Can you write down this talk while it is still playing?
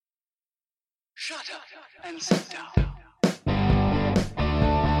Shut up and sit down.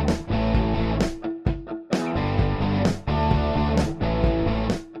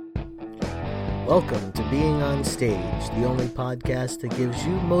 Welcome to Being on Stage, the only podcast that gives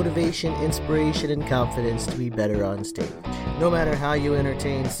you motivation, inspiration, and confidence to be better on stage. No matter how you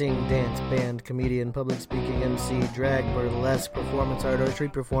entertain, sing, dance, band, comedian, public speaking, MC, drag, burlesque, performance art, or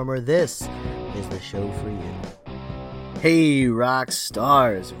street performer, this is the show for you. Hey, rock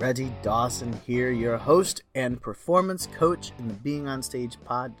stars! Reggie Dawson here, your host and performance coach in the Being on Stage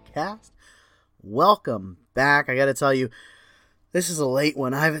podcast. Welcome back. I gotta tell you, this is a late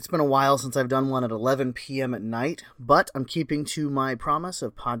one. It's been a while since I've done one at 11 p.m. at night, but I'm keeping to my promise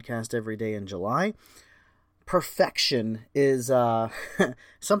of podcast every day in July. Perfection is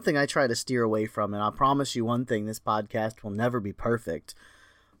something I try to steer away from, and I'll promise you one thing, this podcast will never be perfect.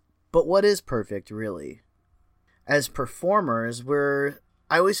 But what is perfect, really? As performers,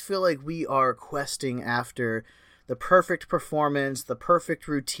 I always feel like we are questing after the perfect performance, the perfect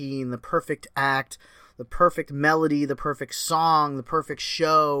routine, the perfect act, the perfect melody, the perfect song, the perfect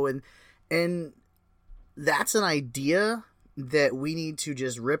show, and that's an idea that we need to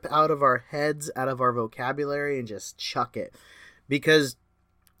just rip out of our heads, out of our vocabulary, and just chuck it. Because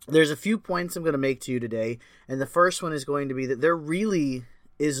there's a few points I'm going to make to you today, and the first one is going to be that there really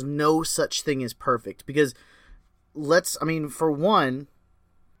is no such thing as perfect. Because for one,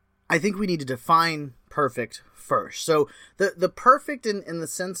 I think we need to define perfect first. So the perfect in the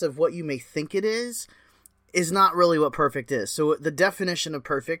sense of what you may think it is not really what perfect is. So the definition of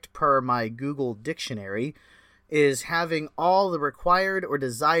perfect, per my Google dictionary, is having all the required or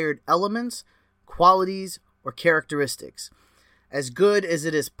desired elements, qualities, or characteristics, as good as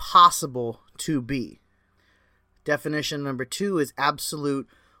it is possible to be. Definition number 2 is absolute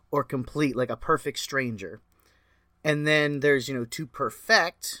or complete, like a perfect stranger. And then there's, to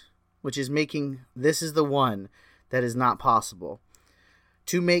perfect, which is making, this is the one that is not possible.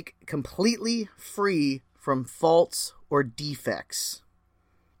 To make completely free from faults or defects.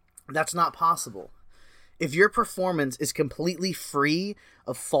 That's not possible. If your performance is completely free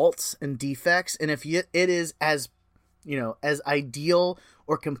of faults and defects, and if it is as ideal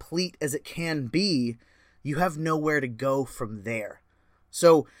or complete as it can be, you have nowhere to go from there.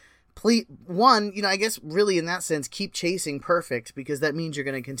 So, I guess really in that sense, keep chasing perfect, because that means you're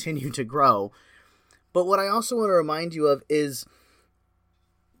going to continue to grow. But what I also want to remind you of is,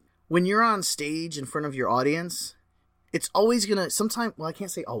 when you're on stage in front of your audience, it's always going to, I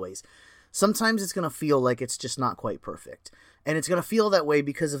can't say always. Sometimes it's going to feel like it's just not quite perfect. And it's going to feel that way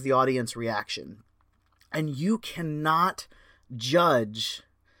because of the audience reaction. And you cannot judge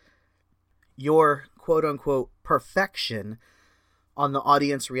your quote-unquote perfection on the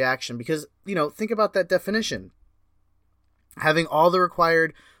audience reaction. Because, think about that definition. Having all the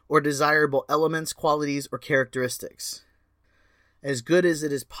required or desirable elements, qualities, or characteristics, as good as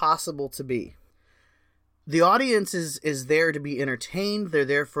it is possible to be. The audience is there to be entertained. They're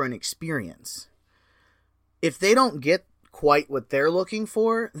there for an experience. If they don't get quite what they're looking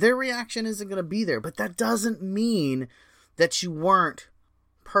for, their reaction isn't going to be there. But that doesn't mean that you weren't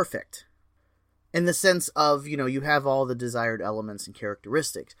perfect, in the sense of, you have all the desired elements and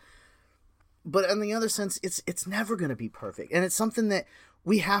characteristics. But in the other sense, it's never going to be perfect. And it's something that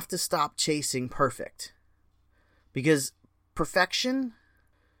we have to stop chasing perfect. Because perfection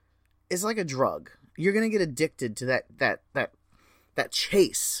is like a drug. You're going to get addicted to that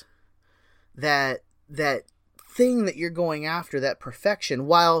chase, that thing that you're going after, that perfection.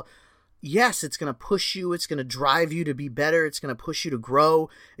 While, yes, it's going to push you, it's going to drive you to be better, it's going to push you to grow,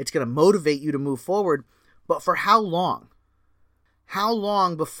 it's going to motivate you to move forward. But for how long? How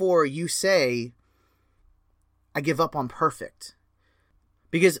long before you say, I give up on perfect?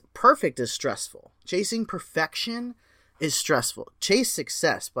 Because perfect is stressful. Chasing perfection is stressful. Chase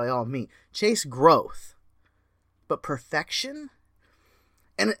success by all means. Chase growth. But perfection?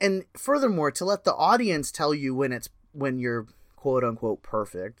 And furthermore, to let the audience tell you when you're quote unquote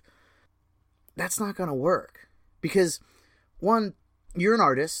perfect, that's not going to work. Because one, you're an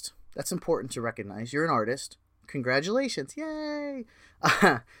artist. That's important to recognize. You're an artist. Congratulations. Yay.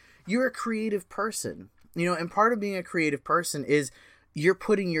 You're a creative person. And part of being a creative person is you're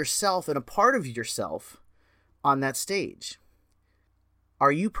putting yourself and a part of yourself on that stage.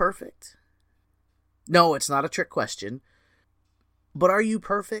 Are you perfect? No, it's not a trick question. But are you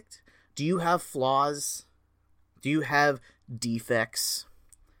perfect? Do you have flaws? Do you have defects?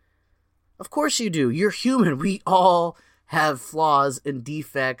 Of course you do. You're human. We all have flaws and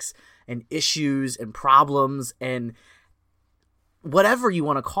defects and issues and problems and whatever you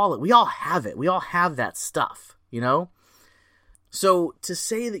want to call it. We all have it. We all have that stuff, So to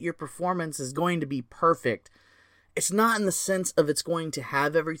say that your performance is going to be perfect, it's not in the sense of it's going to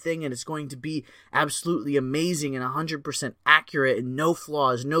have everything and it's going to be absolutely amazing and 100% accurate and no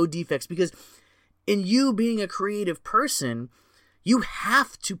flaws, no defects, because in you being a creative person, you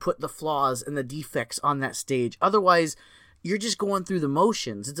have to put the flaws and the defects on that stage. Otherwise, you're just going through the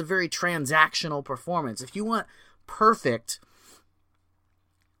motions. It's a very transactional performance. If you want perfect,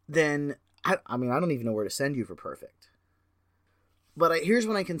 then, I don't even know where to send you for perfect. But here's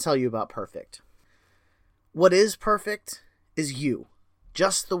what I can tell you about perfect. What is perfect is you,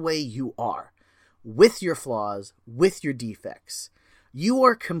 just the way you are, with your flaws, with your defects. You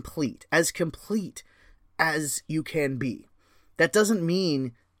are complete as you can be. That doesn't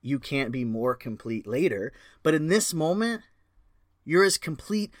mean you can't be more complete later, but in this moment, you're as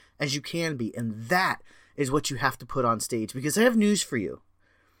complete as you can be, and that is what you have to put on stage, because I have news for you.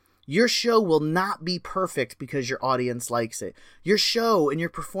 Your show will not be perfect because your audience likes it. Your show and your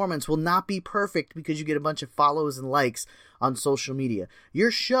performance will not be perfect because you get a bunch of follows and likes on social media.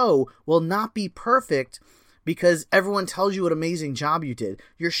 Your show will not be perfect because everyone tells you what amazing job you did.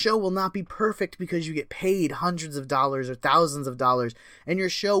 Your show will not be perfect because you get paid hundreds of dollars or thousands of dollars. And your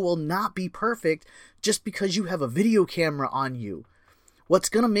show will not be perfect just because you have a video camera on you. What's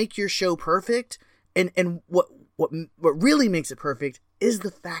going to make your show perfect, and what really makes it perfect, is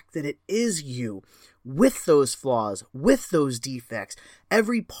the fact that it is you, with those flaws, with those defects.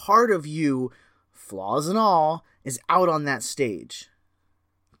 Every part of you, flaws and all, is out on that stage.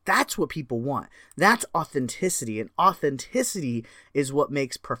 That's what people want. That's authenticity, and authenticity is what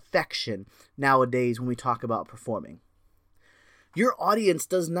makes perfection nowadays when we talk about performing. Your audience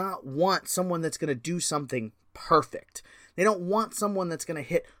does not want someone that's going to do something perfect. They don't want someone that's going to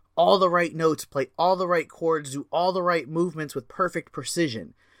hit all the right notes, play all the right chords, do all the right movements with perfect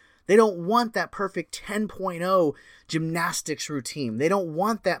precision. They don't want that perfect 10.0 gymnastics routine. They don't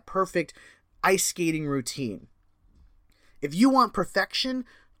want that perfect ice skating routine. If you want perfection,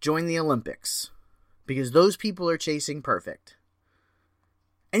 join the Olympics, because those people are chasing perfect.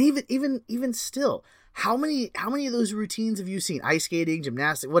 And even still, how many of those routines have you seen? Ice skating,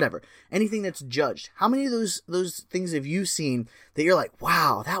 gymnastics, whatever. Anything that's judged. How many of those things have you seen that you're like,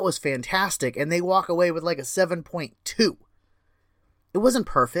 wow, that was fantastic, and they walk away with like a 7.2? It wasn't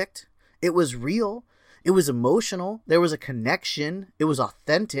perfect. It was real. It was emotional. There was a connection. It was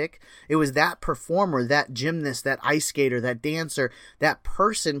authentic. It was that performer, that gymnast, that ice skater, that dancer, that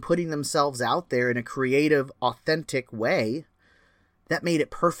person putting themselves out there in a creative, authentic way that made it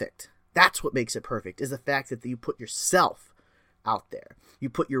perfect. That's what makes it perfect, is the fact that you put yourself out there. You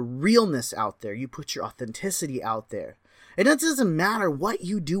put your realness out there. You put your authenticity out there. And it doesn't matter what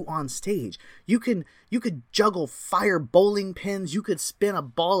you do on stage. You could juggle fire bowling pins. You could spin a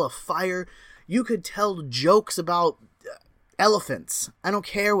ball of fire. You could tell jokes about elephants. I don't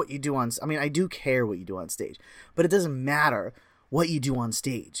care what you do I do care what you do on stage, but it doesn't matter what you do on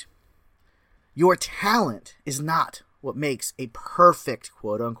stage. Your talent is not what makes a perfect,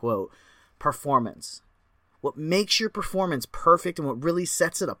 quote-unquote, performance. What makes your performance perfect and what really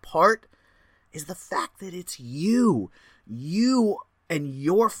sets it apart is the fact that it's you. You and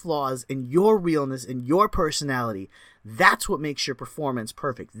your flaws and your realness and your personality. That's what makes your performance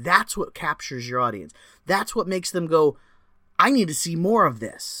perfect. That's what captures your audience. That's what makes them go, I need to see more of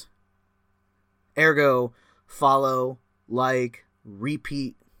this. Ergo, follow, like,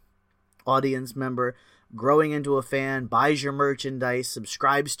 repeat, audience member, growing into a fan, buys your merchandise,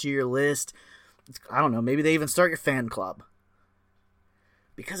 subscribes to your list. I don't know, maybe they even start your fan club.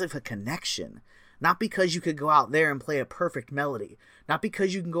 Because of a connection. Not because you could go out there and play a perfect melody. Not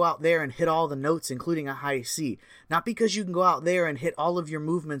because you can go out there and hit all the notes, including a high C. Not because you can go out there and hit all of your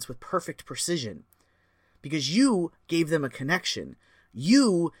movements with perfect precision. Because you gave them a connection.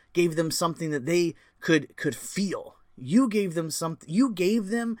 You gave them something that they could feel. You gave them something. You gave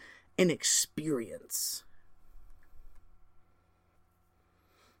them an experience.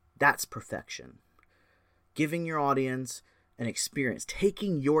 That's perfection. Giving your audience an experience.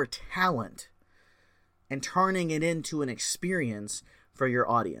 Taking your talent and turning it into an experience for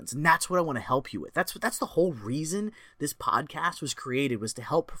your audience. And that's what I want to help you with. That's the whole reason this podcast was created, was to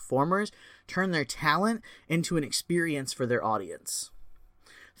help performers turn their talent into an experience for their audience.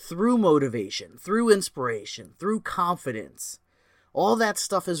 Through motivation, through inspiration, through confidence. All that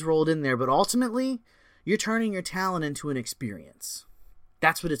stuff is rolled in there, but ultimately, you're turning your talent into an experience.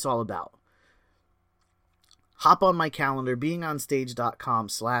 That's what it's all about. Hop on my calendar,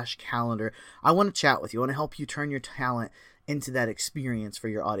 beingonstage.com/calendar. I want to chat with you. I want to help you turn your talent into that experience for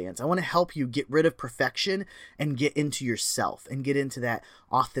your audience. I want to help you get rid of perfection and get into yourself and get into that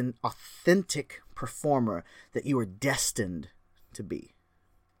authentic performer that you are destined to be.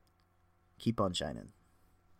 Keep on shining.